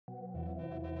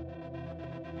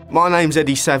My name's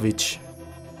Eddie Savage.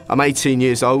 I'm 18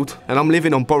 years old and I'm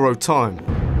living on borrowed time.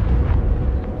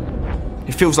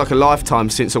 It feels like a lifetime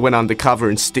since I went undercover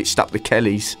and stitched up the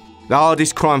Kellys, the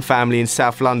hardest crime family in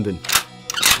South London.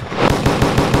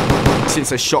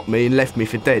 Since they shot me and left me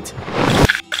for dead.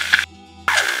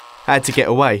 I had to get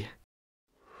away.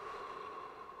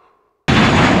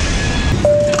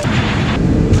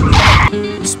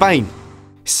 Spain.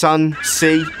 Sun,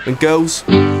 sea and girls.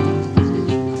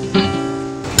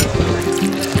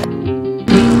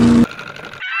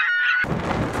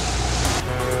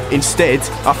 Instead,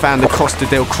 I found the Costa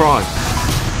del Sol.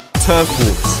 Turf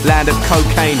wars, land of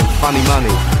cocaine and funny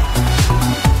money.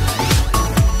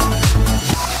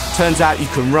 Turns out you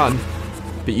can run,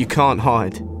 but you can't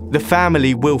hide. The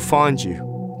family will find you,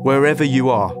 wherever you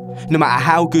are. No matter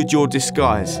how good your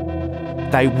disguise,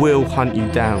 they will hunt you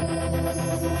down.